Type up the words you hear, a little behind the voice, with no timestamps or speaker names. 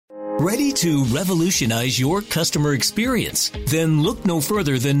Ready to revolutionize your customer experience? Then look no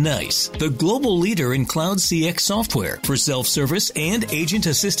further than NICE, the global leader in cloud CX software for self-service and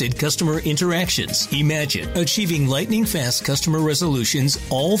agent-assisted customer interactions. Imagine achieving lightning-fast customer resolutions,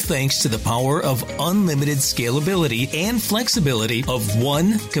 all thanks to the power of unlimited scalability and flexibility of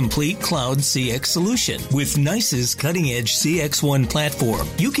one complete cloud CX solution. With NICE's cutting-edge CX1 platform,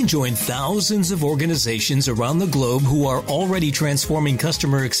 you can join thousands of organizations around the globe who are already transforming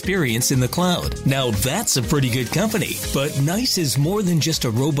customer experience in the cloud. Now that's a pretty good company. But NICE is more than just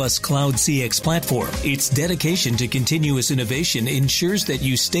a robust cloud CX platform. Its dedication to continuous innovation ensures that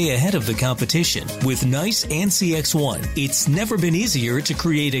you stay ahead of the competition. With NICE and CX1, it's never been easier to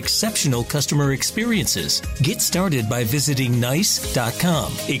create exceptional customer experiences. Get started by visiting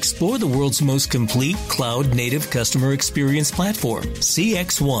NICE.com. Explore the world's most complete cloud-native customer experience platform,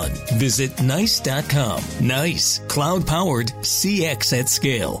 CX1. Visit NICE.com. NICE, cloud-powered CX at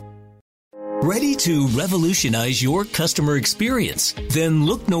scale. Ready to revolutionize your customer experience? Then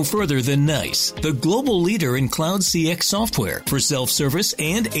look no further than NICE, the global leader in cloud CX software for self-service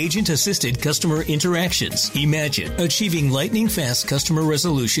and agent-assisted customer interactions. Imagine achieving lightning-fast customer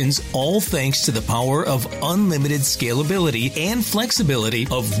resolutions, all thanks to the power of unlimited scalability and flexibility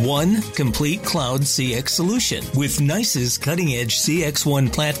of one complete cloud CX solution. With NICE's cutting-edge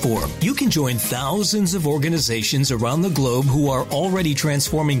CX1 platform, you can join thousands of organizations around the globe who are already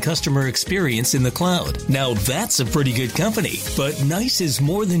transforming customer experience in the cloud. Now that's a pretty good company. But NICE is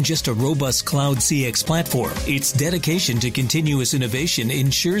more than just a robust cloud CX platform. Its dedication to continuous innovation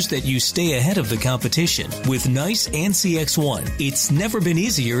ensures that you stay ahead of the competition. With NICE and CX1, it's never been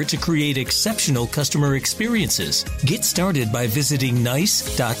easier to create exceptional customer experiences. Get started by visiting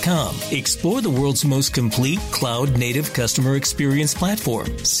NICE.com. Explore the world's most complete cloud-native customer experience platform,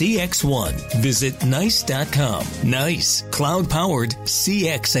 CX1. Visit NICE.com. NICE, cloud-powered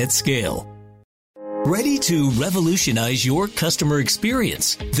CX at scale. Ready to revolutionize your customer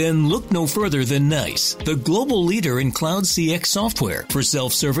experience? Then look no further than NICE, the global leader in cloud CX software for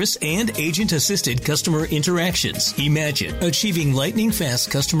self-service and agent-assisted customer interactions. Imagine achieving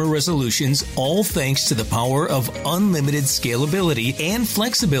lightning-fast customer resolutions, all thanks to the power of unlimited scalability and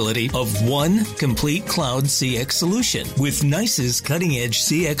flexibility of one complete cloud CX solution. With NICE's cutting-edge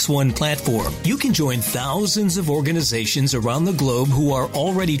CX1 platform, you can join thousands of organizations around the globe who are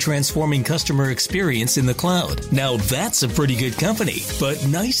already transforming customer experience in the cloud. Now that's a pretty good company. But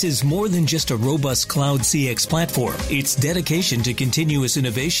NICE is more than just a robust cloud CX platform. Its dedication to continuous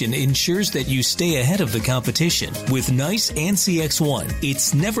innovation ensures that you stay ahead of the competition. With NICE and CX1,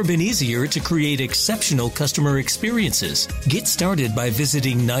 it's never been easier to create exceptional customer experiences. Get started by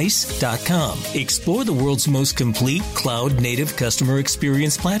visiting NICE.com. Explore the world's most complete cloud-native customer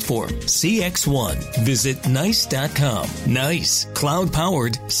experience platform, CX1. Visit NICE.com. NICE,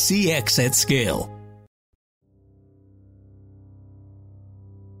 cloud-powered CX at scale.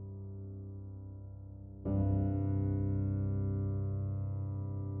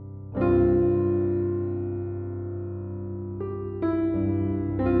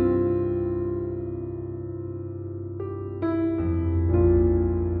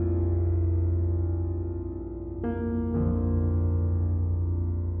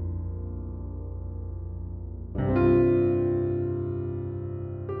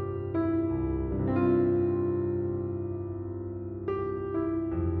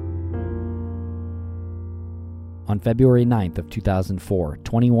 On February 9th of 2004,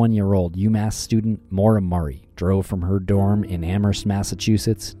 21-year-old UMass student Maura Murray drove from her dorm in Amherst,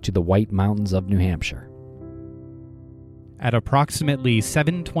 Massachusetts to the White Mountains of New Hampshire. At approximately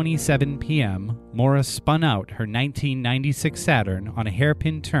 7:27 p.m., Maura spun out her 1996 Saturn on a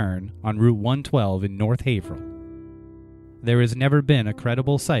hairpin turn on Route 112 in North Haverhill. There has never been a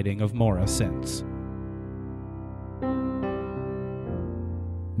credible sighting of Maura since.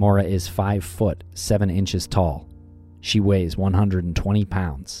 Maura is 5 foot 7 inches tall. She weighs 120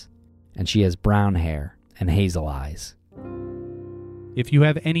 pounds, and she has brown hair and hazel eyes. If you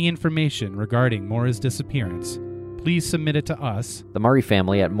have any information regarding Maura's disappearance, please submit it to us, the Murray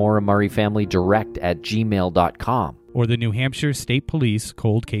family, at MauraMurrayFamilyDirect@gmail.com, or the New Hampshire State Police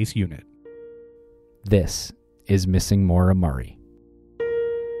Cold Case Unit. This is Missing Maura Murray.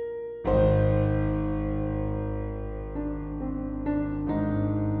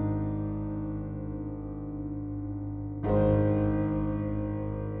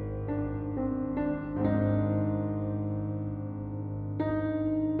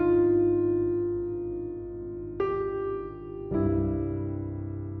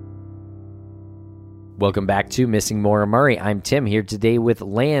 Welcome back to Missing Maura Murray. I'm Tim, here today with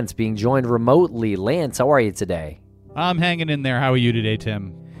Lance, being joined remotely. Lance, how are you today? I'm hanging in there. How are you today,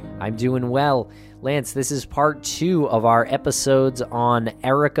 Tim? I'm doing well. Lance, this is part 2 of our episodes on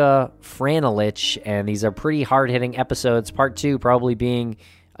Erika Franelich, and these are pretty hard-hitting episodes. Part 2 probably being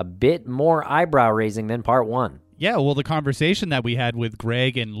a bit more eyebrow-raising than part 1. Yeah, well, the conversation that we had with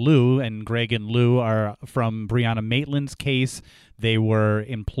Greg and Lou are from Brianna Maitland's case. They were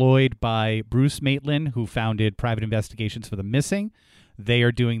employed by Bruce Maitland, who founded Private Investigations for the Missing. They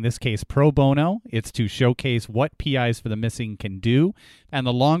are doing this case pro bono. It's to showcase what PIs for the Missing can do. And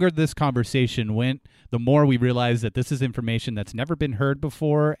the longer this conversation went, the more we realized that this is information that's never been heard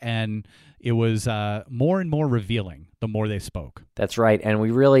before, and it was more and more revealing the more they spoke. That's right. And we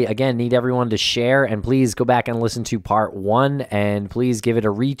really, again, need everyone to share. And please go back and listen to part 1. And please give it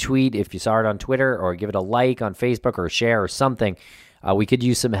a retweet if you saw it on Twitter, or give it a like on Facebook, or share or something. We could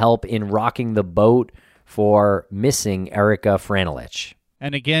use some help in rocking the boat for missing Erika Franelich.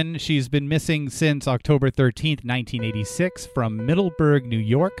 And again, she's been missing since October 13th, 1986, from Middleburg, New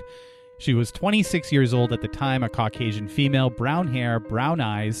York. She was 26 years old at the time, a Caucasian female, brown hair, brown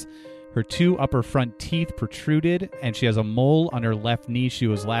eyes. Her 2 upper front teeth protruded, and she has a mole on her left knee. She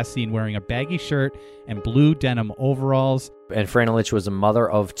was last seen wearing a baggy shirt and blue denim overalls. And Franelich was a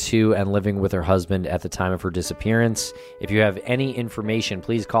mother of 2 and living with her husband at the time of her disappearance. If you have any information,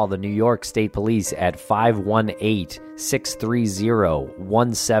 please call the New York State Police at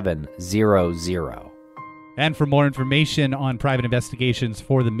 518-630-1700. And for more information on Private Investigations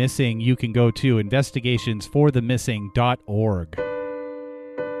for the Missing, you can go to investigationsforthemissing.org.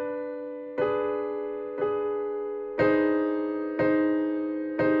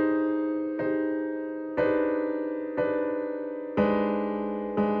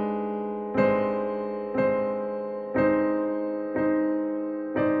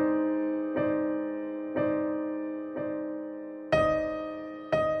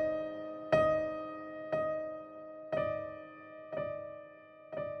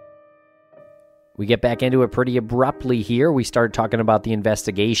 We get back into it pretty abruptly here. We start talking about the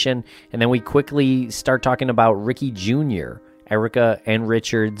investigation, and then we quickly start talking about Ricky Jr., Erika and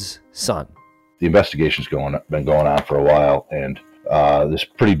Richard's son. The investigation's been going on for a while, and this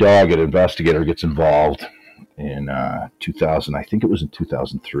pretty dogged investigator gets involved in 2000. I think it was in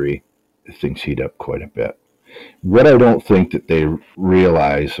 2003. Things heat up quite a bit. What I don't think that they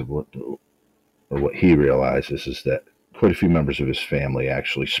realize, or what he realizes, is that quite a few members of his family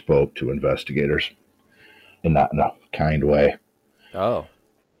actually spoke to investigators, and not in a kind way. Oh.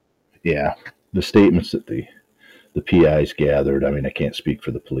 Yeah. The statements that the PIs gathered, I mean, I can't speak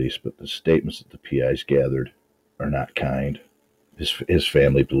for the police, but the statements that the PIs gathered are not kind. His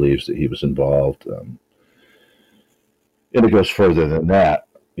family believes that he was involved. And it goes further than that.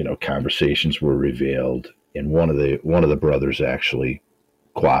 You know, conversations were revealed, and one of the brothers actually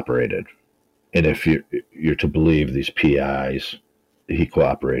cooperated. And if you're to believe these PIs, he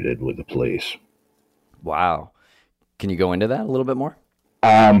cooperated with the police. Wow. Can you go into that a little bit more?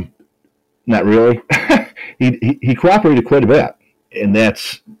 Not really. He cooperated quite a bit. And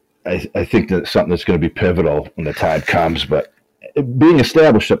that's, I think, that's something that's going to be pivotal when the time comes. But being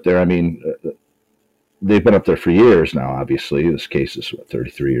established up there, I mean, they've been up there for years now, obviously. This case is,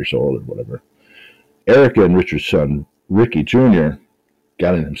 33 years old or whatever. Erika and Richard's son, Ricky Jr.,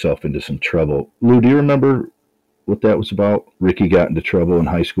 got himself into some trouble. Lou, do you remember what that was about? Ricky got into trouble in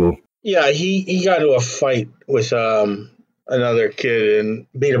high school. Yeah, he got into a fight with another kid and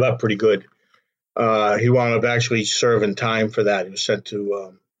beat him up pretty good. He wound up actually serving time for that. He was sent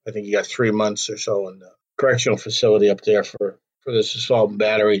to, I think he got 3 months or so in the correctional facility up there for this assault and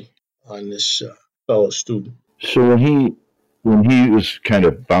battery on this fellow student. So when he was kind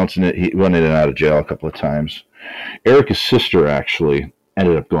of bouncing it, he went in and out of jail a couple of times. Erika's sister actually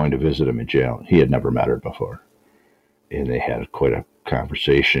ended up going to visit him in jail. He had never met her before. And they had quite a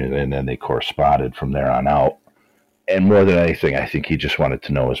conversation, and then they corresponded from there on out. And more than anything, I think he just wanted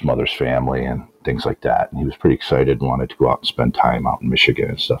to know his mother's family and things like that. And he was pretty excited and wanted to go out and spend time out in Michigan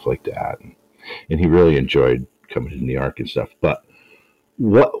and stuff like that. And he really enjoyed coming to New York and stuff. But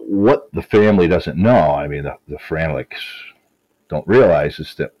what the family doesn't know, I mean, the Franelichs don't realize,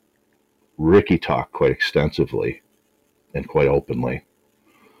 is that Ricky talked quite extensively and quite openly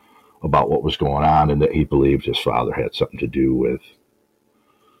about what was going on, and that he believed his father had something to do with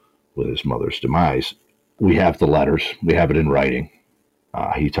his mother's demise. We have the letters. We have it in writing.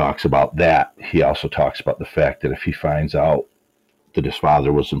 He talks about that. He also talks about the fact that if he finds out that his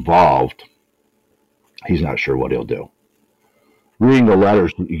father was involved, he's not sure what he'll do. Reading the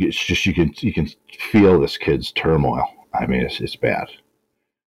letters, it's just you can feel this kid's turmoil. I mean, it's bad.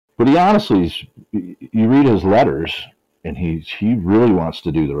 But he honestly, you read his letters, and he really wants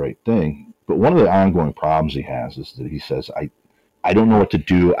to do the right thing. But one of the ongoing problems he has is that he says, I don't know what to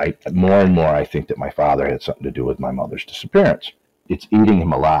do. More and more, I think that my father had something to do with my mother's disappearance. It's eating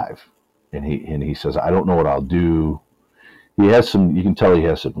him alive. And he says, I don't know what I'll do. He has some, you can tell he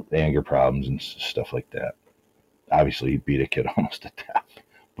has some anger problems and stuff like that. Obviously, he beat a kid almost to death.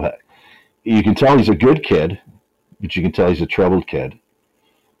 But you can tell he's a good kid, but you can tell he's a troubled kid.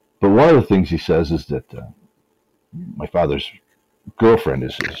 But one of the things he says is that my father's girlfriend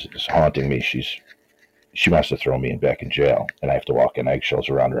is haunting me. She wants to throw me back in jail, and I have to walk in eggshells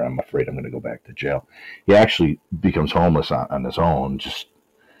around her. I'm afraid I'm going to go back to jail. He actually becomes homeless on his own just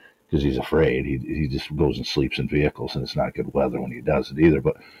because he's afraid. He just goes and sleeps in vehicles, and it's not good weather when he does it either.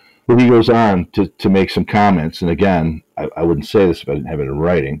 But he goes on to make some comments, and again, I wouldn't say this if I didn't have it in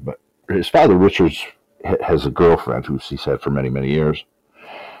writing, but his father, Richard, has a girlfriend who he's had for many, many years.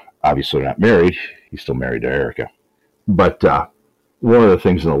 Obviously not married. He's still married to Erica. But one of the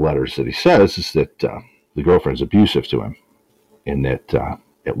things in the letters that he says is that the girlfriend's abusive to him, and that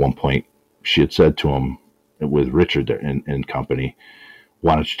at one point she had said to him, with Richard and company,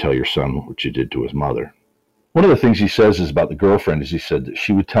 why don't you tell your son what you did to his mother? One of the things he says is about the girlfriend is he said that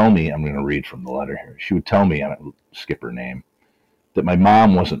she would tell me, I'm going to read from the letter here, she would tell me, and I'll skip her name, that my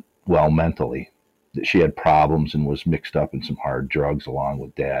mom wasn't well mentally, that she had problems and was mixed up in some hard drugs along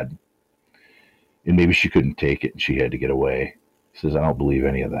with Dad. And maybe she couldn't take it and she had to get away. He says, I don't believe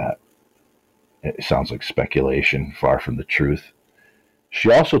any of that. It sounds like speculation, far from the truth.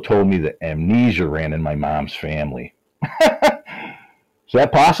 She also told me that amnesia ran in my mom's family. Is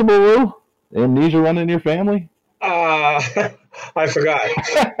that possible, Lou? Amnesia run in your family? I forgot.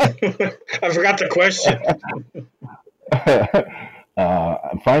 I forgot the question.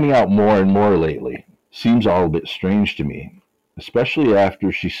 I'm finding out more and more lately. Seems all a bit strange to me, especially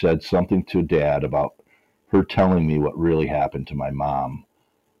after she said something to Dad about her telling me what really happened to my mom,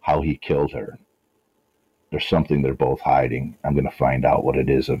 how he killed her. There's something they're both hiding. I'm going to find out what it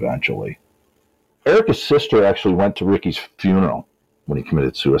is eventually. Erica's sister actually went to Ricky's funeral when he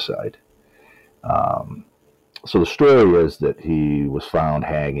committed suicide. So the story is that he was found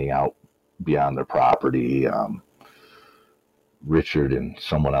hanging out beyond their property. Richard and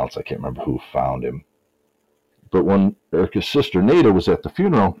someone else, I can't remember who, found him. But when Erica's sister, Nada, was at the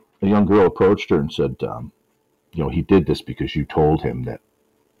funeral, a young girl approached her and said, he did this because you told him that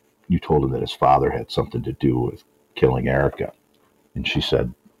his father had something to do with killing Erica. And she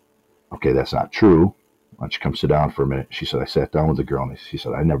said, okay, that's not true. Why don't you come sit down for a minute? She said, I sat down with the girl, and she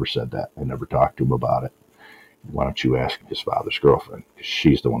said, I never said that. I never talked to him about it. Why don't you ask his father's girlfriend? Because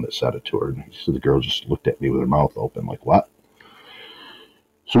she's the one that said it to her. And so the girl just looked at me with her mouth open, like, what?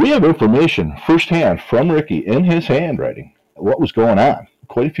 So we have information firsthand from Ricky in his handwriting, what was going on.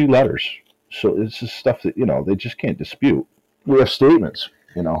 Quite a few letters. So this is stuff that, they just can't dispute. We have statements,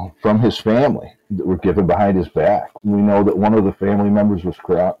 from his family that were given behind his back. We know that one of the family members was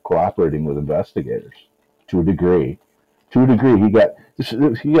cooperating with investigators to a degree. He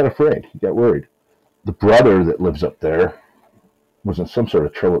got afraid. He got worried. The brother that lives up there was in some sort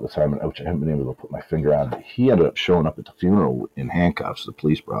of trouble at the time, which I haven't been able to put my finger on. But he ended up showing up at the funeral in handcuffs. The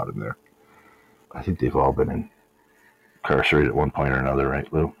police brought him there. I think they've all been incarcerated at one point or another,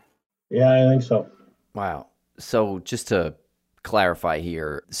 right, Lou? Yeah, I think so. Wow. So just to clarify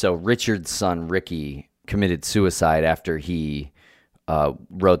here, so Richard's son, Ricky, committed suicide after he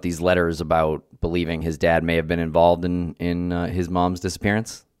wrote these letters about believing his dad may have been involved in his mom's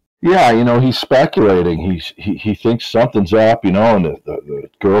disappearance? Yeah, he's speculating. He thinks something's up, and the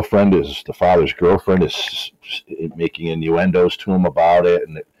girlfriend the father's girlfriend is making innuendos to him about it,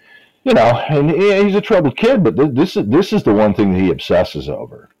 and and he's a troubled kid. But this is the one thing that he obsesses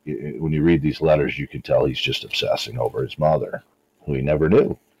over. When you read these letters, you can tell he's just obsessing over his mother, who he never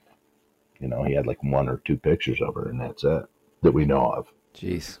knew. He had like one or two pictures of her, and that's it that we know of.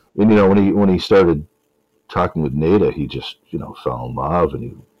 Jeez. And when he started talking with Nada, he just fell in love, and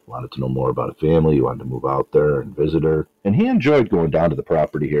he wanted to know more about a family. He wanted to move out there and visit her. And he enjoyed going down to the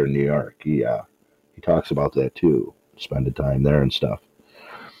property here in New York. He talks about that too, spending time there and stuff.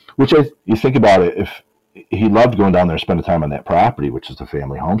 Which you think about it, if he loved going down there and spending time on that property, which is the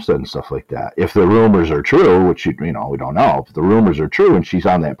family homestead and stuff like that. If the rumors are true, which we don't know, if the rumors are true and she's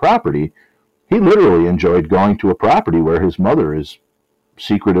on that property, he literally enjoyed going to a property where his mother is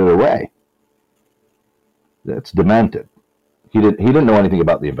secreted away. That's demented. He didn't know anything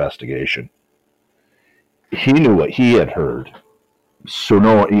about the investigation. He knew what he had heard.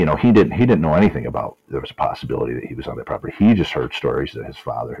 So he didn't know anything about there was a possibility that he was on that property. He just heard stories that his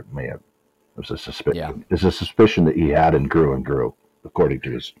father may have. It was a suspicion. Yeah. It's a suspicion that he had and grew, according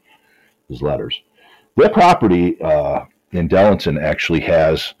to his letters. That property in Dellenton actually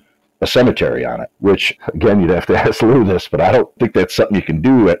has a cemetery on it, which, again, you'd have to ask Lou this, but I don't think that's something you can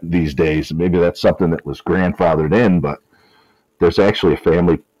do these days. Maybe that's something that was grandfathered in, but there's actually a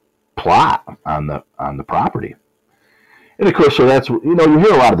family plot on the property. And of course, so that's, you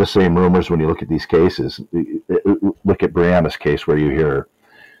hear a lot of the same rumors when you look at these cases. Look at Brianna's case where you hear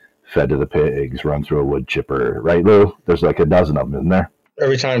fed to the pigs, run through a wood chipper, right, Lou? There's like a dozen of them, isn't there?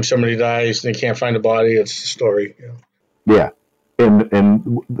 Every time somebody dies and they can't find a body, it's a story. Yeah. And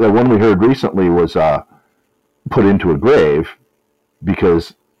the one we heard recently was put into a grave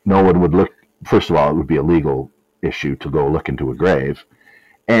because no one would look. First of all, it would be a legal issue to go look into a grave.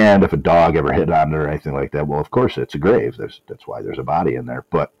 And if a dog ever hit on it or anything like that, well, of course, it's a grave. That's why there's a body in there.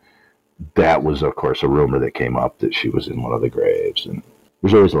 But that was, of course, a rumor that came up that she was in one of the graves. And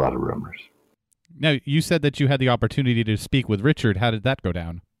there's always a lot of rumors. Now, you said that you had the opportunity to speak with Richard. How did that go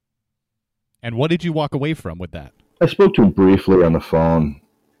down? And what did you walk away from with that? I spoke to him briefly on the phone,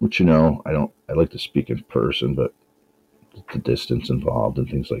 which, I like to speak in person, but the distance involved and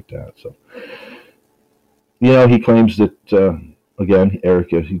things like that. So, he claims that, again,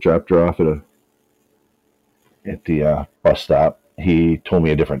 Erica, he dropped her off at the bus stop. He told me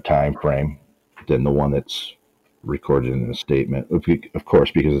a different time frame than the one that's recorded in the statement. Of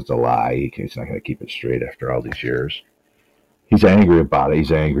course, because it's a lie, he's not going to keep it straight after all these years. He's angry about it.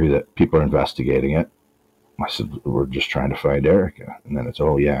 He's angry that people are investigating it. I said, we're just trying to find Erica. And then it's,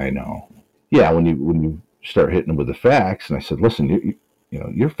 oh, yeah, I know. Yeah, when you start hitting them with the facts, and I said, listen,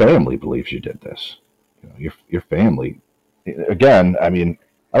 your family believes you did this. Your family. Again, I don't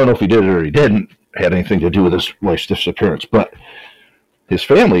know if he did it or he didn't, had anything to do with his wife's disappearance, but his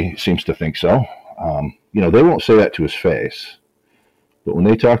family seems to think so. They won't say that to his face. But when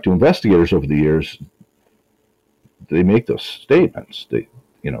they talk to investigators over the years, they make those statements.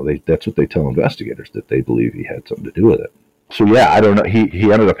 That's what they tell investigators, that they believe he had something to do with it. So yeah, I don't know.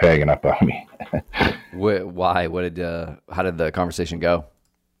 He ended up hanging up on me. Why? How did the conversation go?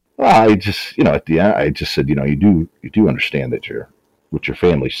 Well, I just, at the end, I just said, you do understand that what your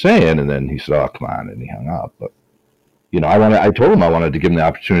family's saying. And then he said, oh, come on. And he hung up. But, I told him I wanted to give him the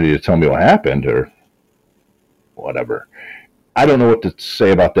opportunity to tell me what happened or whatever. I don't know what to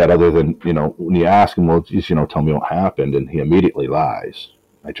say about that other than, when you ask him, well, just, tell me what happened. And he immediately lies.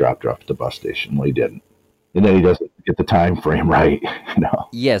 I dropped her off at the bus station. Well, he didn't. And then he doesn't get the time frame right.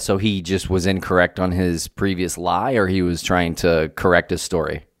 Yeah, so he just was incorrect on his previous lie, or he was trying to correct his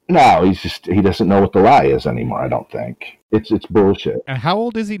story? No, he doesn't know what the lie is anymore, I don't think. It's bullshit. And how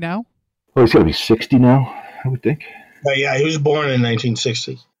old is he now? Oh, he's got to be 60 now, I would think. Yeah, he was born in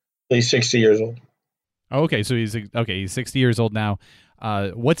 1960. He's 60 years old. Okay, so he's 60 years old now.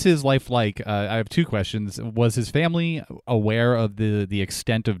 What's his life like? I have two questions. Was his family aware of the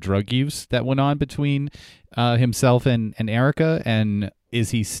extent of drug use that went on between himself and Erica? And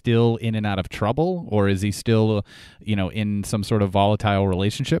is he still in and out of trouble, or is he still, in some sort of volatile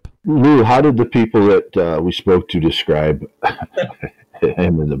relationship? Lou, how did the people that we spoke to describe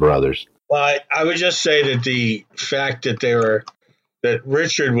him and the brothers? Well, I would just say that the fact that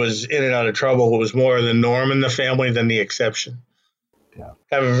Richard was in and out of trouble was more the norm in the family than the exception. Yeah.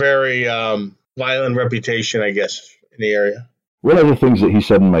 Have a very violent reputation, I guess, in the area. One of the things that he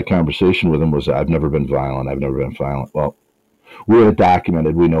said in my conversation with him was, I've never been violent. Well, we had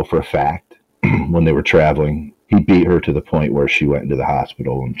documented, we know for a fact, when they were traveling, he beat her to the point where she went into the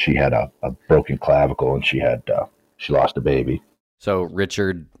hospital and she had a broken clavicle and she lost a baby. So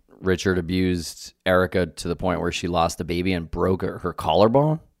Richard abused Erica to the point where she lost the baby and broke her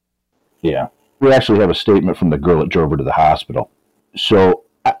collarbone? Yeah. We actually have a statement from the girl that drove her to the hospital. So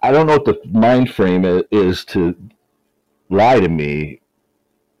I don't know what the mind frame is to lie to me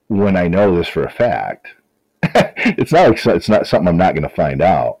when I know this for a fact. It's not something I'm not going to find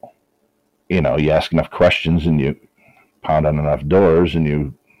out. You ask enough questions and you pound on enough doors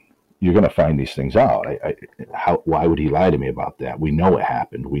and you're going to find these things out. Why would he lie to me about that? We know it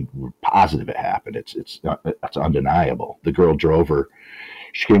happened. We're positive it happened. It's undeniable. The girl drove her.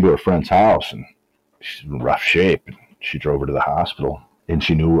 She came to her friend's house and she's in rough shape. She drove her to the hospital, and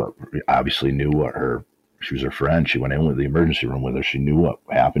she obviously knew she was her friend. She went in with the emergency room with her. She knew what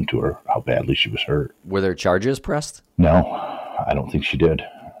happened to her, how badly she was hurt. Were there charges pressed? No, I don't think she did.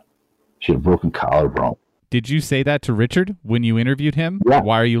 She had a broken collarbone. Did you say that to Richard when you interviewed him? Yeah.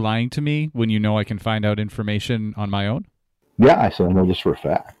 Why are you lying to me when you know I can find out information on my own? Yeah, I said, I know this for a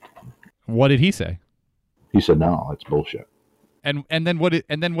fact. What did he say? He said, no, it's bullshit. And then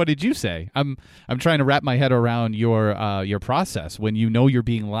what did you say? I'm trying to wrap my head around your process when you know you're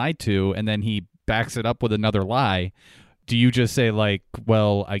being lied to, and then he backs it up with another lie. Do you just say like,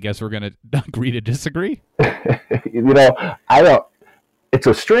 well, I guess we're gonna agree to disagree? I it's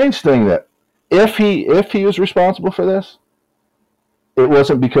a strange thing that if he was responsible for this, it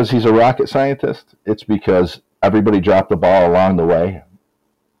wasn't because he's a rocket scientist. It's because everybody dropped the ball along the way.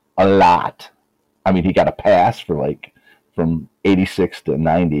 A lot. I mean, he got a pass for from 86 to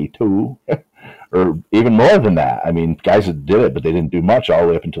 92, or even more than that. I mean, guys that did it, but they didn't do much all the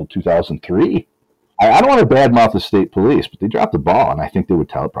way up until 2003. I don't want to badmouth the state police, but they dropped the ball, and I think they would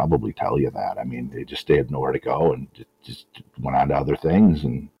probably tell you that. I mean, they had nowhere to go and just went on to other things.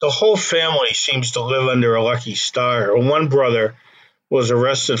 And the whole family seems to live under a lucky star. One brother was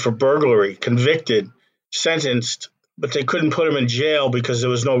arrested for burglary, convicted, sentenced, but they couldn't put him in jail because there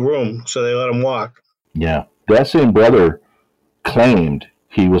was no room, so they let him walk. Yeah. That same brother claimed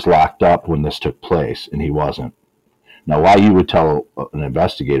he was locked up when this took place, and he wasn't. Now, why you would tell an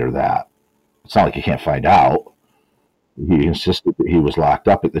investigator that, it's not like you can't find out. He insisted that he was locked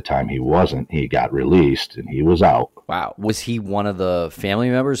up at the time. He wasn't. He got released, and he was out. Wow. Was he one of the family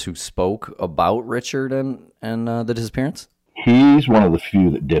members who spoke about Richard and the disappearance? He's one of the few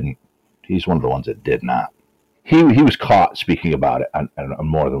that didn't. He's one of the ones that did not. He was caught speaking about it on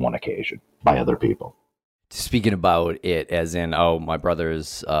more than one occasion by other people. Speaking about it as in, oh, my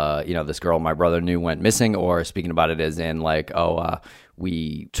brother's, this girl my brother knew went missing, or speaking about it as in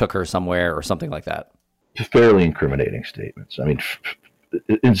we took her somewhere or something like that? Fairly incriminating statements. I mean,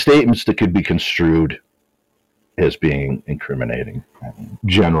 in statements that could be construed as being incriminating. I mean,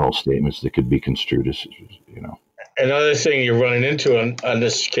 general statements that could be construed as, Another thing you're running into on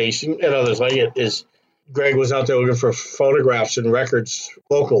this case, and others like it, is Greg was out there looking for photographs and records,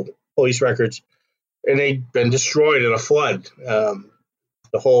 local police records, and they'd been destroyed in a flood.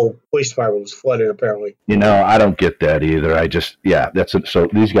 The whole police department was flooded, apparently. I don't get that either. That's it. So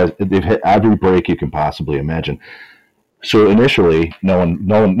these guys, they've hit every break you can possibly imagine. So initially, no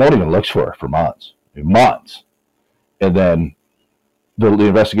one even looks for it for months. And then the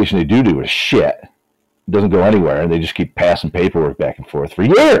investigation they do is shit. It doesn't go anywhere, and they just keep passing paperwork back and forth for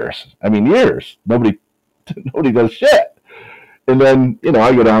years. I mean, years. Nobody does shit. And then,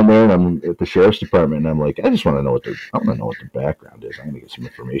 I go down there and I'm at the sheriff's department and I'm like, I want to know what their background is. I'm going to get some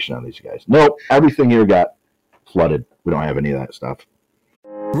information on these guys. Nope, everything here got flooded. We don't have any of that stuff.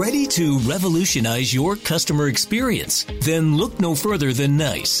 Ready to revolutionize your customer experience? Then look no further than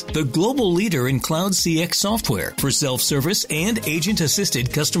NICE, the global leader in cloud CX software for self-service and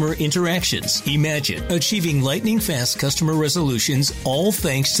agent-assisted customer interactions. Imagine achieving lightning-fast customer resolutions, all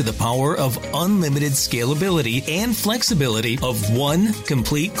thanks to the power of unlimited scalability and flexibility of one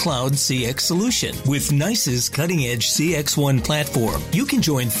complete cloud CX solution. With NICE's cutting-edge CX1 platform, you can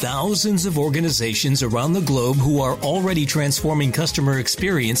join thousands of organizations around the globe who are already transforming customer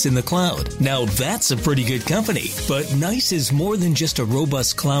experience in the cloud. Now that's a pretty good company. But NICE is more than just a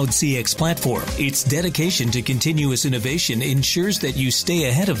robust cloud CX platform. Its dedication to continuous innovation ensures that you stay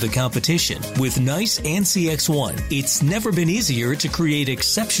ahead of the competition. With NICE and CX1, it's never been easier to create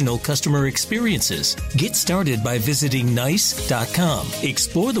exceptional customer experiences. Get started by visiting NICE.com.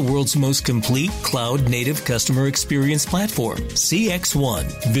 Explore the world's most complete cloud-native customer experience platform,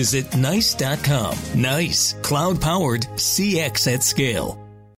 CX1. Visit NICE.com. NICE, cloud-powered CX at scale.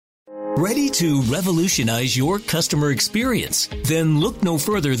 Ready to revolutionize your customer experience? Then look no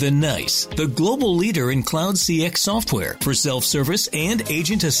further than NICE, the global leader in cloud CX software for self-service and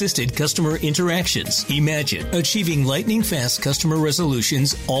agent-assisted customer interactions. Imagine achieving lightning-fast customer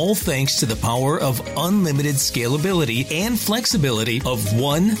resolutions, all thanks to the power of unlimited scalability and flexibility of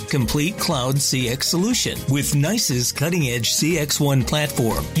one complete cloud CX solution. With NICE's cutting-edge CX1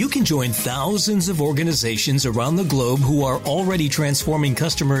 platform, you can join thousands of organizations around the globe who are already transforming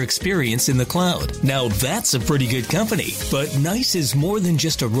customer experience in the cloud. Now that's a pretty good company. But NICE is more than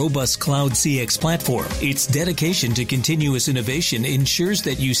just a robust cloud CX platform. Its dedication to continuous innovation ensures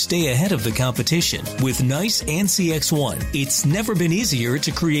that you stay ahead of the competition. With NICE and CX1, it's never been easier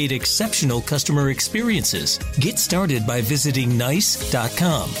to create exceptional customer experiences. Get started by visiting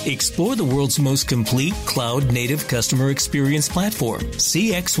NICE.com. Explore the world's most complete cloud-native customer experience platform,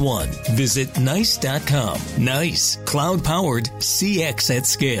 CX1. Visit NICE.com. NICE, cloud-powered CX at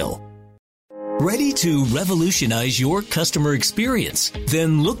scale. Ready to revolutionize your customer experience?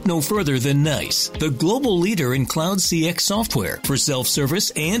 Then look no further than NICE, the global leader in cloud CX software for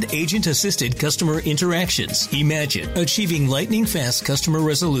self-service and agent-assisted customer interactions. Imagine achieving lightning-fast customer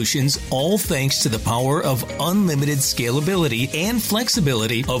resolutions, all thanks to the power of unlimited scalability and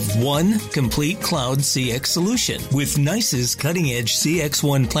flexibility of one complete cloud CX solution. With NICE's cutting-edge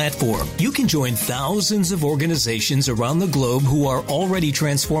CX1 platform, you can join thousands of organizations around the globe who are already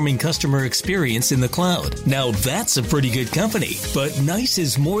transforming customer experience experience in the cloud. Now that's a pretty good company. But NICE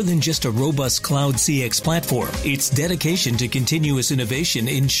is more than just a robust cloud CX platform. Its dedication to continuous innovation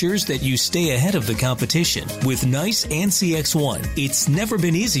ensures that you stay ahead of the competition. With NICE and CXone, it's never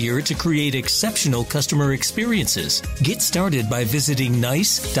been easier to create exceptional customer experiences. Get started by visiting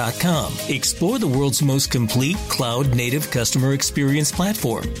NICE.com. Explore the world's most complete cloud-native customer experience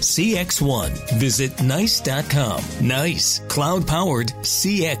platform, CXone. Visit NICE.com. NICE. Cloud-powered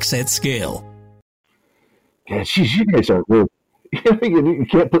CX at scale. Yeah, geez, you guys are weird. You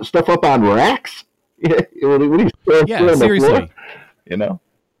can't put stuff up on racks? What are you Yeah, seriously. You know?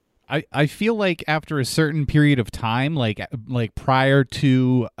 I feel like after a certain period of time, like prior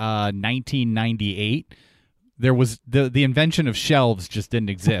to 1998, there was the invention of shelves just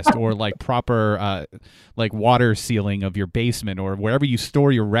didn't exist, or like proper like water sealing of your basement or wherever you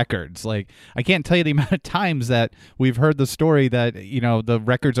store your records. Like, I can't tell you the amount of times that we've heard the story that, you know, the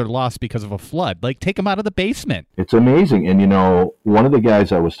records are lost because of a flood. Like, take them out of the basement. It's amazing. And, you know, one of the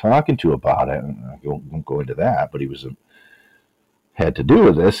guys I was talking to about it, and I won't go into that, but he had to do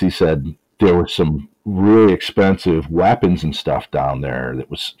with this. He said there were some really expensive weapons and stuff down there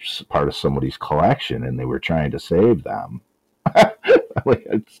that was part of somebody's collection, and they were trying to save them. I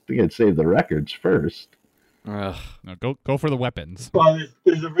think I'd save the records first. No, go for the weapons. Well,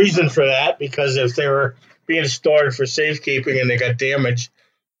 there's a reason for that, because if they were being stored for safekeeping and they got damaged,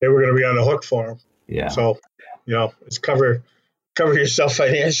 they were going to be on the hook for them. Yeah. So, you know, it's cover yourself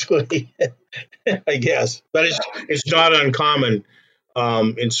financially, I guess. But it's not uncommon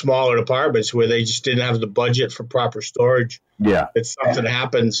in smaller departments where they just didn't have the budget for proper storage. Yeah. If something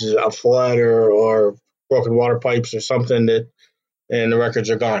happens, a flood or broken water pipes or something, and the records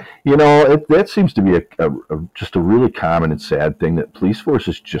are gone. You know, that seems to be just a really common and sad thing, that police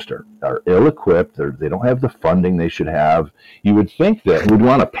forces just are ill-equipped. They don't have the funding they should have. You would think that we'd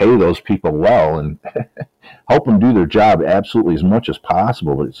want to pay those people well and help them do their job absolutely as much as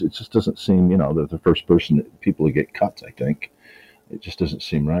possible, but it just doesn't seem, you know, they're the first people to get cuts, I think. It just doesn't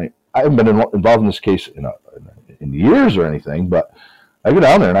seem right. I haven't been involved in this case in years or anything, but I go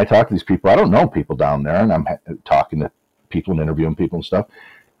down there and I talk to these people. I don't know people down there, and I'm talking to people and interviewing people and stuff.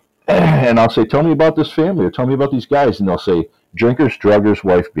 And I'll say, tell me about this family, or tell me about these guys. And they'll say, drinkers, druggers,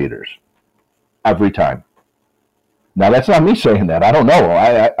 wife beaters. Every time. Now, that's not me saying that. I don't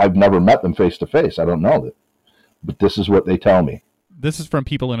know. I've never met them face to face. I don't know that. But this is what they tell me. This is from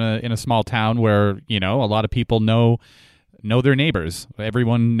people in a small town where, you know, a lot of people know their neighbors.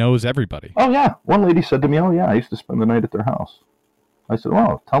 Everyone knows everybody. Oh, yeah. One lady said to me, oh, yeah, I used to spend the night at their house. I said,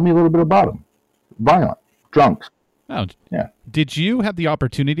 well, tell me a little bit about them. Violent. Drunks. Oh, yeah. Did you have the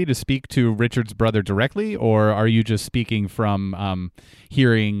opportunity to speak to Richard's brother directly, or are you just speaking from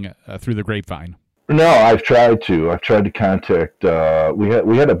hearing through the grapevine? No, I've tried to. I've tried to contact.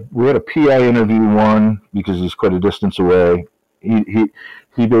 We had a PI interview one because he's quite a distance away.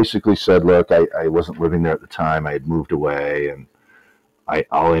 He basically said, look, I wasn't living there at the time. I had moved away, and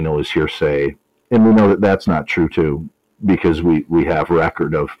all I know is hearsay. And we know that that's not true, too, because we have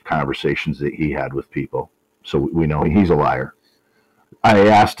record of conversations that he had with people. So we know he's a liar. I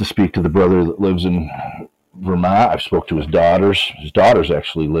asked to speak to the brother that lives in Vermont. I've spoke to his daughters. His daughters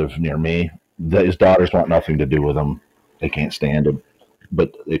actually live near me. His daughters want nothing to do with him. They can't stand him.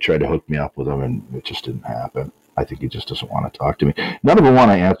 But they tried to hook me up with him, and it just didn't happen. I think he just doesn't want to talk to me. None of them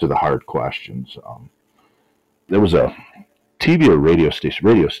want to answer the hard questions. There was a TV or radio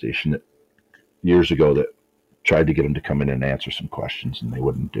station that years ago that tried to get him to come in and answer some questions, and they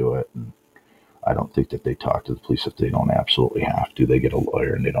wouldn't do it. And I don't think that they talk to the police if they don't absolutely have to. They get a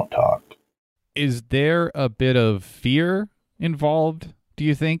lawyer and they don't talk. Is there a bit of fear involved, do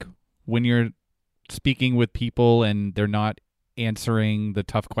you think, when you're speaking with people and they're not answering the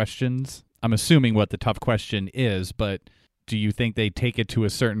tough questions? I'm assuming what the tough question is, but do you think they take it to a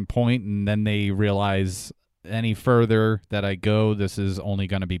certain point and then they realize any further that I go, this is only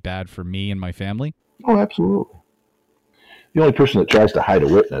going to be bad for me and my family? Oh, absolutely. The only person that tries to hide a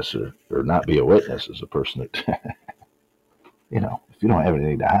witness or not be a witness is a person that, you know, if you don't have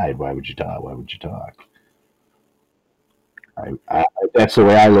anything to hide, why would you talk? That's the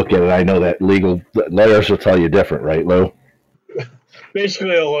way I look at it. I know that lawyers will tell you different, right, Lou?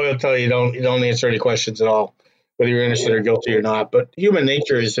 Basically, a lawyer will tell you don't answer any questions at all, whether you're innocent or guilty or not. But human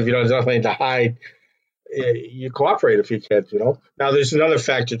nature is, if you don't have nothing to hide, you cooperate if you can, you know. Now, there's another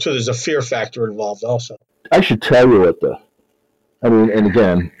factor, too. There's a fear factor involved also. I should tell you and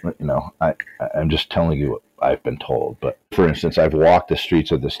again, you know, I'm just telling you what I've been told. But, for instance, I've walked the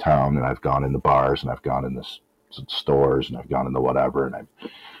streets of this town, and I've gone in the bars, and I've gone in the stores, and I've gone in the whatever, and I've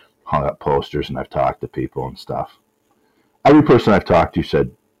hung up posters, and I've talked to people and stuff. Every person I've talked to said,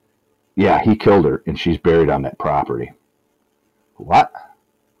 Yeah, he killed her, and she's buried on that property. What?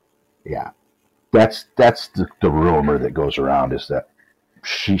 Yeah, that's the rumor that goes around, is that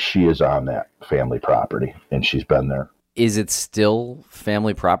she is on that family property, and she's been there. Is it still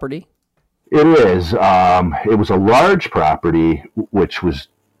family property? It is. It was a large property, which was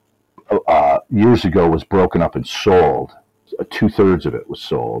years ago was broken up and sold. 2/3 of it was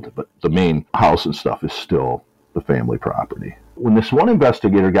sold, but the main house and stuff is still the family property. When this one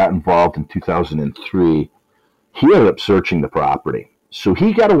investigator got involved in 2003, he ended up searching the property. So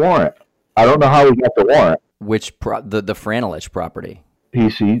he got a warrant. I don't know how he got the warrant. Which the Franelich property? He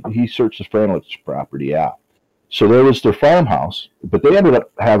searched the Franelich property, yeah. So there was their farmhouse, but they ended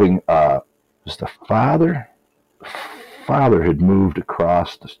up having was the father had moved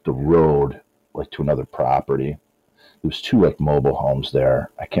across the road like to another property. There was 2 like mobile homes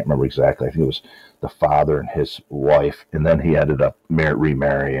there. I can't remember exactly. I think it was the father and his wife, and then he ended up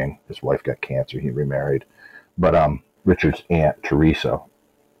remarrying. His wife got cancer. He remarried, but Richard's aunt Teresa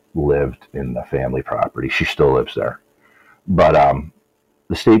lived in the family property. She still lives there, but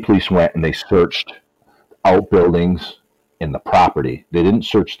the state police went and they searched outbuildings in the property. They didn't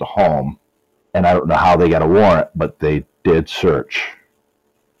search the home, and I don't know how they got a warrant, but they did search.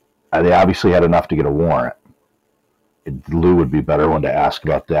 They obviously had enough to get a warrant. Lou would be a better one to ask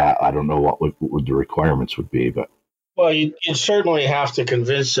about that. I don't know what the requirements would be, but Well, you certainly have to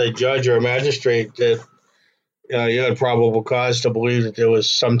convince a judge or a magistrate that you had probable cause to believe that there was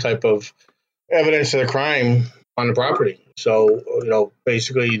some type of evidence of the crime on the property. So,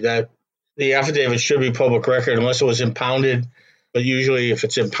 basically that the affidavit should be public record unless it was impounded. But usually if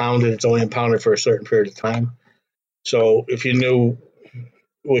it's impounded, it's only impounded for a certain period of time. So if you knew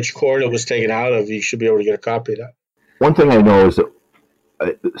which court it was taken out of, you should be able to get a copy of that. one thing I know is that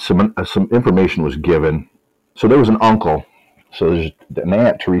some information was given. So there was an uncle. So there's an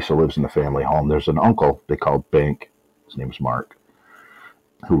Aunt Teresa lives in the family home. There's an uncle they called Bink. His name was Mark,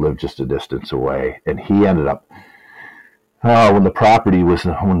 who lived just a distance away. And he ended up, when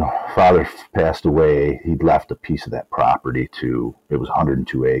the father passed away, he'd left a piece of that property it was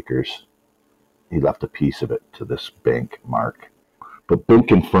 102 acres. He left a piece of it to this Bink, Mark. But Bink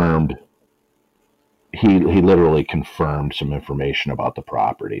confirmed, he literally confirmed some information about the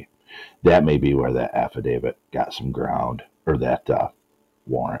property. That may be where that affidavit got some ground, or that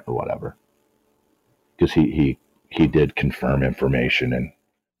warrant or whatever. Because he did confirm information. And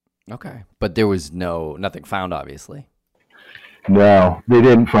okay, but there was nothing found, obviously. No, they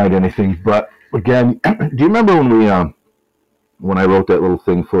didn't find anything. But again, do you remember when I wrote that little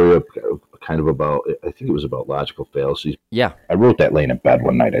thing for you, kind of about, I think it was about logical fallacies? Yeah. I wrote that laying in bed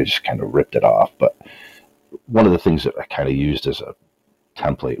one night. I just kind of ripped it off. But one of the things that I kind of used as a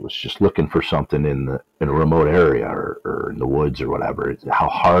template was just looking for something in a remote area or in the woods or whatever, how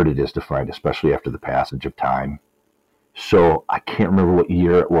hard it is to find, especially after the passage of time. So I can't remember what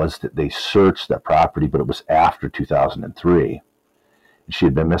year it was that they searched that property, but it was after 2003. She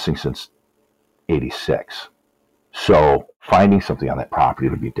had been missing since 86. So finding something on that property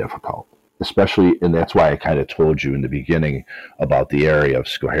would be difficult, especially, and that's why I kind of told you in the beginning about the area of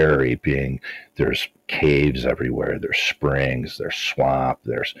Schoharie being, there's caves everywhere, there's springs, there's swamp,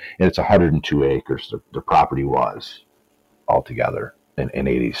 and it's 102 acres. The property was altogether in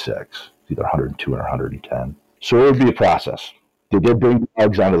 86, either 102 or 110. So it would be a process. They did bring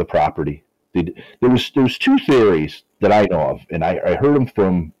dogs onto the property. There was 2 theories that I know of, and I heard them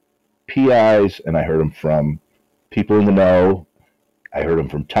from PIs, and I heard them from people in the know. I heard them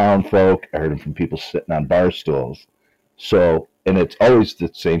from town folk. I heard them from people sitting on bar stools. So, and it's always the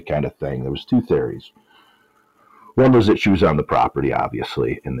same kind of thing. There was 2 theories. One was that she was on the property,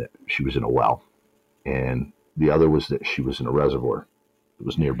 obviously, and that she was in a well. And the other was that she was in a reservoir that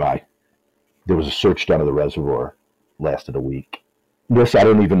was nearby. There was a search done of the reservoir, lasted a week. This, I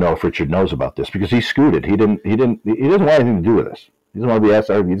don't even know if Richard knows about this, because he scooted. He doesn't want anything to do with this. He doesn't want to be asked.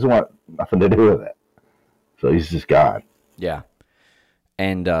 He doesn't want nothing to do with it. So he's just gone. Yeah.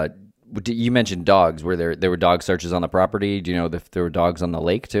 And you mentioned dogs. Were there were dog searches on the property? Do you know if there were dogs on the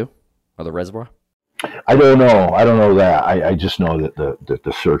lake too, or the reservoir? I don't know. I don't know that. I just know that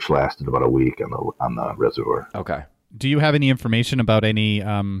the search lasted about a week on the reservoir. Okay. Do you have any information about any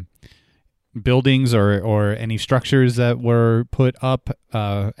buildings or any structures that were put up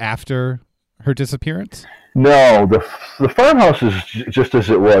after her disappearance? No, the farmhouse is just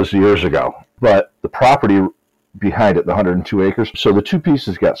as it was years ago, but the property behind it, the 102 acres, so the 2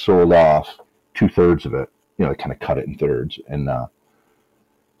 pieces got sold off, 2/3 of it, they kind of cut it in thirds, and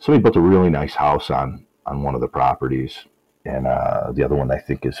somebody built a really nice house on one of the properties, and the other one I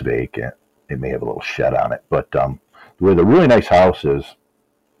think is vacant. It may have a little shed on it, but the way the really nice house is,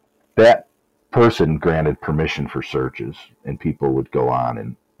 that person granted permission for searches, and people would go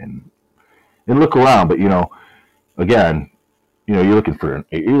on and look around. But again, you're looking for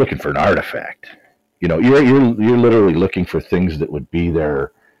an artifact. You're literally looking for things that would be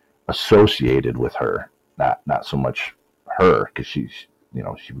there associated with her, not so much her, because she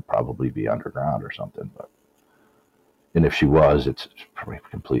would probably be underground or something. And if she was, it's probably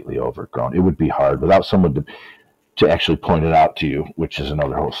completely overgrown. It would be hard without someone to actually point it out to you, which is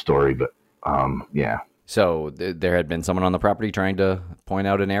another whole story. But yeah. So there had been someone on the property trying to point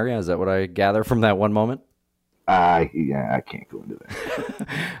out an area. Is that what I gather from that one moment? I can't go into that.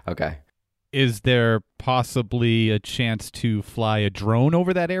 Okay. Is there possibly a chance to fly a drone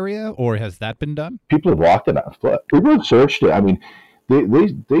over that area, or has that been done? People have walked it on foot. People have searched it. I mean, they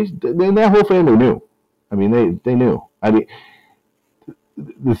that whole family knew. I mean, they knew. I mean,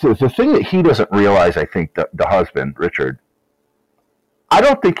 the thing that he doesn't realize, I think, the husband, Richard, I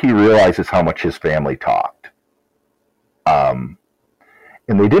don't think he realizes how much his family talked. And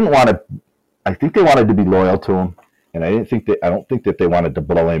they didn't want to. I think they wanted to be loyal to him, and I don't think that they wanted to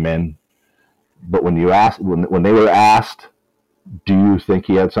blow him in. But when they were asked, do you think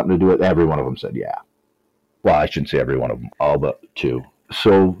he had something to do with it? Every one of them said, yeah. Well, I shouldn't say every one of them, all but two.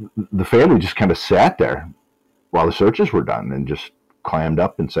 So the family just kind of sat there while the searches were done and just clammed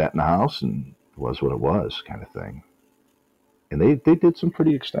up and sat in the house, and it was what it was, kind of thing. And they did some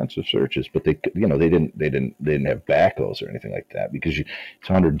pretty extensive searches, but they didn't have backhoes or anything like that, because it's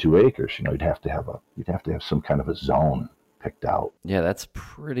 102 acres. You'd have to have some kind of a zone picked out. Yeah, that's a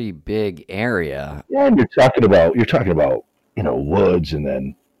pretty big area. Yeah, and you're talking about woods, and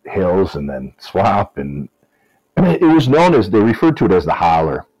then hills, and then swamp, and I mean, it was known as, they referred to it as the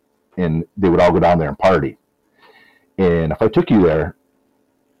holler, and they would all go down there and party. And if I took you there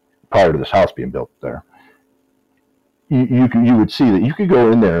prior to this house being built there, you would see that you could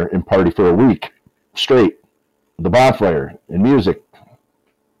go in there and party for a week straight with the bonfire and music,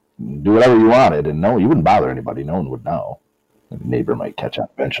 do whatever you wanted, and no, you wouldn't bother anybody. No one would know. The neighbor might catch on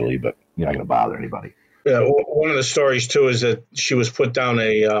eventually, but you're not going to bother anybody. Yeah, one of the stories too is that she was put down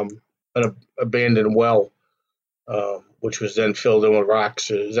an abandoned well, which was then filled in with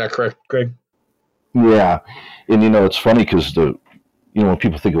rocks. Is that correct, Greg? Yeah, and it's funny because when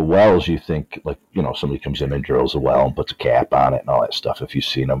people think of wells, you think like somebody comes in and drills a well and puts a cap on it and all that stuff. If you've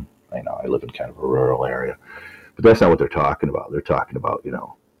seen them, I know I live in kind of a rural area, but that's not what they're talking about. They're talking about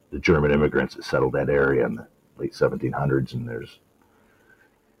the German immigrants that settled that area in the late 1700s, and there's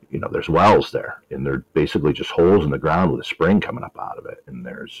wells there, and they're basically just holes in the ground with a spring coming up out of it, and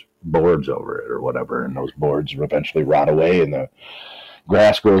there's boards over it or whatever, and those boards eventually rot away, and the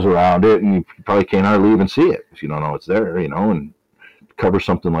grass grows around it, and you probably can't hardly even see it if you don't know it's there, and cover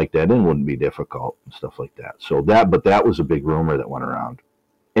something like that in wouldn't be difficult and stuff like that. So that was a big rumor that went around.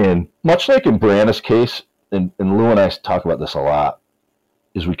 And much like in Brianna's case, and Lou and I talk about this a lot,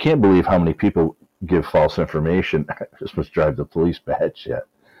 is we can't believe how many people give false information. This must drive the police batshit.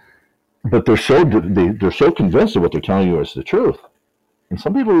 But they're so convinced of what they're telling you is the truth. And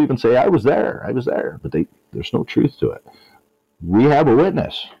some people even say, I was there, but there's no truth to it. We have a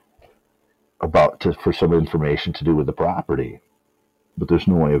witness for some information to do with the property, but there's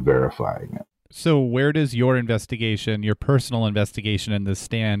no way of verifying it. So where does your personal investigation in this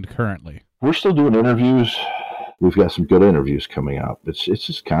stand currently? We're still doing interviews. We've got some good interviews coming up. It's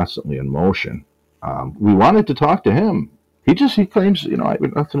just constantly in motion. We wanted to talk to him. He claims, I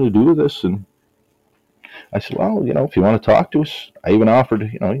have nothing to do with this. And I said, well, if you want to talk to us, I even offered,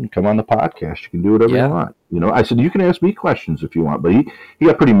 you can come on the podcast. You can do whatever you want. I said, you can ask me questions if you want. But he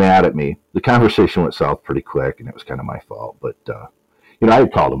got pretty mad at me. The conversation went south pretty quick, and it was kind of my fault. But, I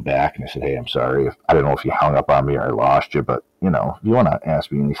had called him back, and I said, hey, I'm sorry. I don't know if you hung up on me or I lost you, but, if you want to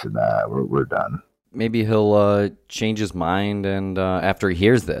ask me. And he said, nah, we're done. Maybe he'll change his mind and after he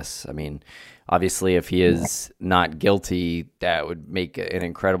hears this. I mean, obviously, if he is not guilty, that would make an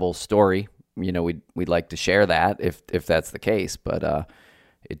incredible story. We'd like to share that if that's the case, but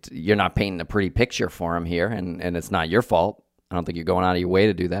you're not painting a pretty picture for him here, and it's not your fault. I don't think you're going out of your way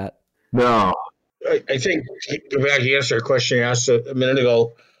to do that. No. I think, go back to answer a question you asked a minute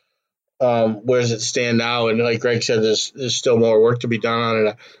ago, where does it stand now? And like Greg said, there's still more work to be done on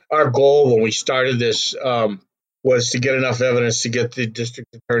it. Our goal when we started this was to get enough evidence to get the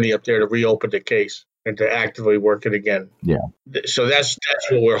district attorney up there to reopen the case and to actively work it again. Yeah. So that's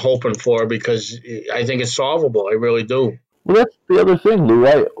what we're hoping for, because I think it's solvable. I really do. Well, that's the other thing, Lou.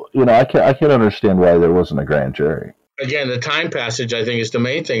 I can't understand why there wasn't a grand jury. Again, the time passage, I think, is the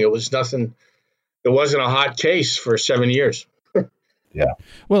main thing. It wasn't a hot case for 7 years. Yeah.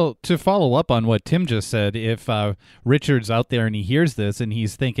 Well, to follow up on what Tim just said, if Richard's out there and he hears this and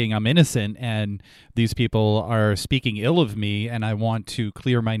he's thinking I'm innocent and these people are speaking ill of me and I want to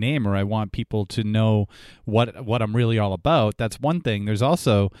clear my name or I want people to know what I'm really all about, that's one thing. There's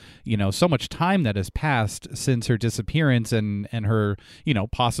also, so much time that has passed since her disappearance and her,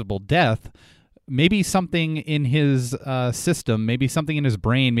 possible death. Maybe something in his system, maybe something in his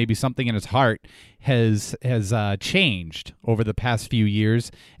brain, maybe something in his heart has changed over the past few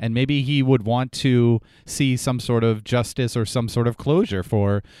years, and maybe he would want to see some sort of justice or some sort of closure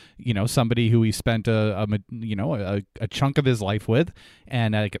for somebody who he spent a chunk of his life with,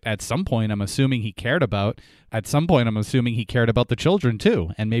 and at some point I'm assuming he cared about. At some point I'm assuming he cared about the children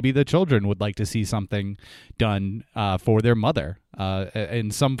too, and maybe the children would like to see something done for their mother in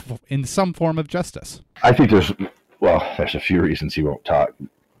some form of justice. I think there's a few reasons he won't talk,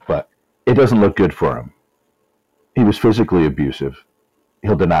 but it doesn't look good for him. He was physically abusive.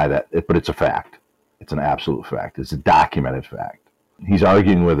 He'll deny that, but it's a fact. It's an absolute fact. It's a documented fact. He's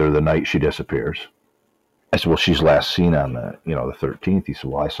arguing with her the night she disappears. I said, well, she's last seen on the 13th. He said,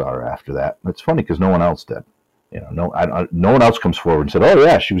 well, I saw her after that. It's funny because no one else did. No one else comes forward and said, oh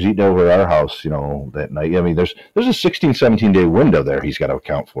yeah, she was eating over at our house, that night. I mean, there's a 16, 17 day window there he's got to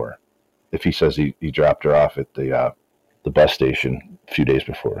account for. If he says he dropped her off at the bus station a few days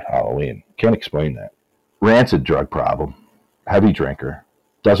before Halloween. Can't explain that. Rancid drug problem, heavy drinker,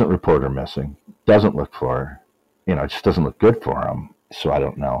 doesn't report her missing, doesn't look for her. It just doesn't look good for him. So I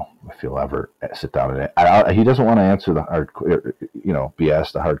don't know if he'll ever sit down and he doesn't want to answer the hard, be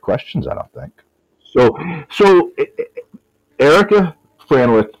asked the hard questions, I don't think. So Erica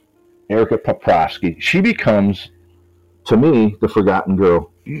Franwick, Erica Poprowski, she becomes, to me, the forgotten girl.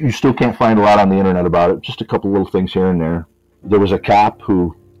 You still can't find a lot on the internet about it, just a couple little things here and there. There was a cop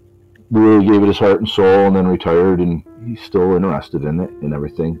who really gave it his heart and soul and then retired, and he's still interested in it and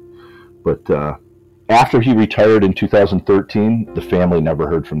everything. But after he retired in 2013, the family never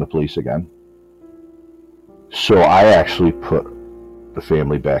heard from the police again. So I actually put the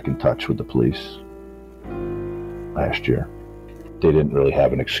family back in touch with the police last year. They didn't really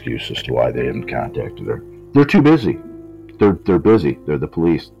have an excuse as to why they hadn't contacted her. They're too busy. They're busy. They're the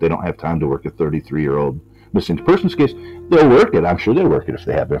police. They don't have time to work a 33-year-old missing persons case. They'll work it. I'm sure they'll work it if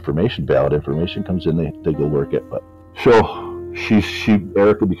they have information. Valid information comes in, they go work it. But so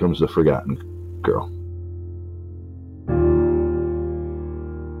Erica becomes the forgotten girl.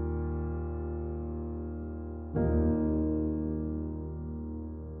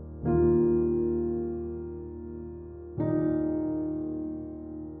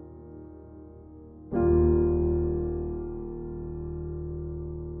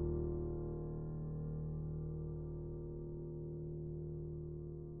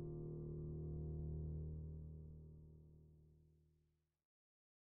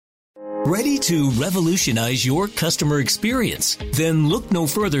 Ready to revolutionize your customer experience? Then look no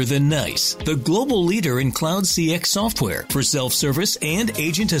further than NICE, the global leader in cloud CX software for self-service and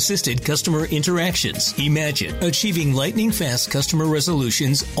agent-assisted customer interactions. Imagine achieving lightning-fast customer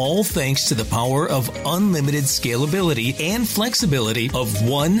resolutions, all thanks to the power of unlimited scalability and flexibility of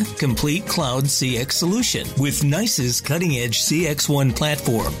one complete cloud CX solution. With NICE's cutting-edge CX1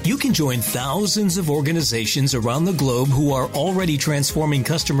 platform, you can join thousands of organizations around the globe who are already transforming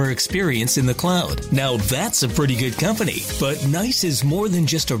customer experience in the cloud. Now that's a pretty good company. But NICE is more than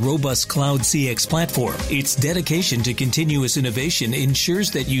just a robust cloud CX platform. Its dedication to continuous innovation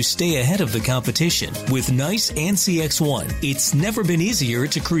ensures that you stay ahead of the competition. With NICE and CX1, it's never been easier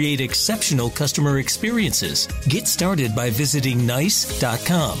to create exceptional customer experiences. Get started by visiting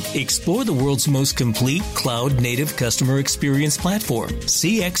NICE.com. Explore the world's most complete cloud-native customer experience platform,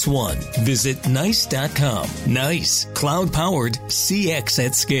 CX1. Visit NICE.com. NICE, cloud-powered CX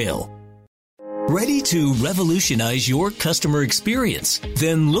at scale. Ready to revolutionize your customer experience?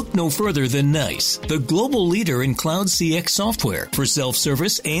 Then look no further than NICE, the global leader in cloud CX software for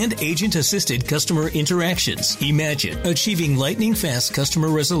self-service and agent-assisted customer interactions. Imagine achieving lightning-fast customer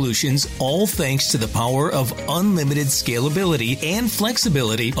resolutions, all thanks to the power of unlimited scalability and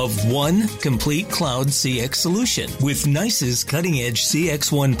flexibility of one complete cloud CX solution. With NICE's cutting-edge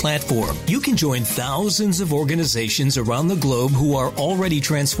CX1 platform, you can join thousands of organizations around the globe who are already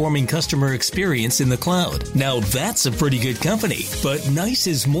transforming customer experience experience in the cloud. Now that's a pretty good company. But NICE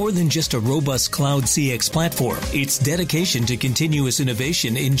is more than just a robust cloud CX platform. Its dedication to continuous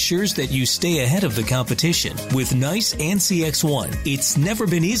innovation ensures that you stay ahead of the competition. With NICE and CXone, it's never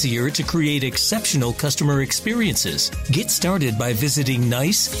been easier to create exceptional customer experiences. Get started by visiting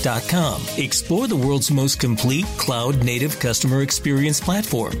NICE.com. Explore the world's most complete cloud-native customer experience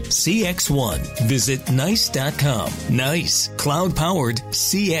platform, CXone. Visit NICE.com. NICE. Cloud-powered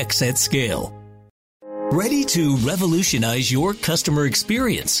CX at scale. Ready to revolutionize your customer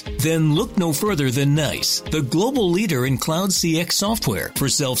experience? Then look no further than NICE, the global leader in cloud CX software for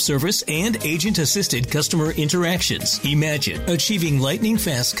self-service and agent-assisted customer interactions. Imagine achieving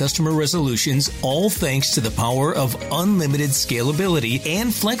lightning-fast customer resolutions, all thanks to the power of unlimited scalability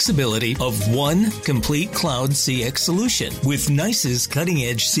and flexibility of one complete cloud CX solution. With NICE's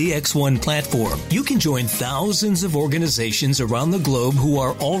cutting-edge CXone platform, you can join thousands of organizations around the globe who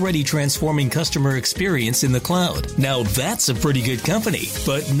are already transforming customer experience in the cloud. Now that's a pretty good company.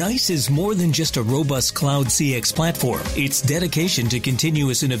 But NICE is more than just a robust cloud CX platform. Its dedication to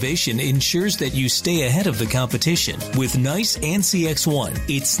continuous innovation ensures that you stay ahead of the competition. With NICE and CXone,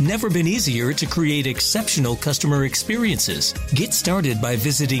 it's never been easier to create exceptional customer experiences. Get started by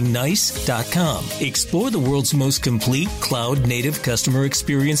visiting NICE.com. Explore the world's most complete cloud-native customer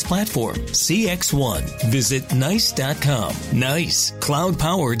experience platform, CXone. Visit NICE.com. NICE.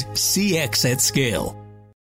 Cloud-powered CX at scale.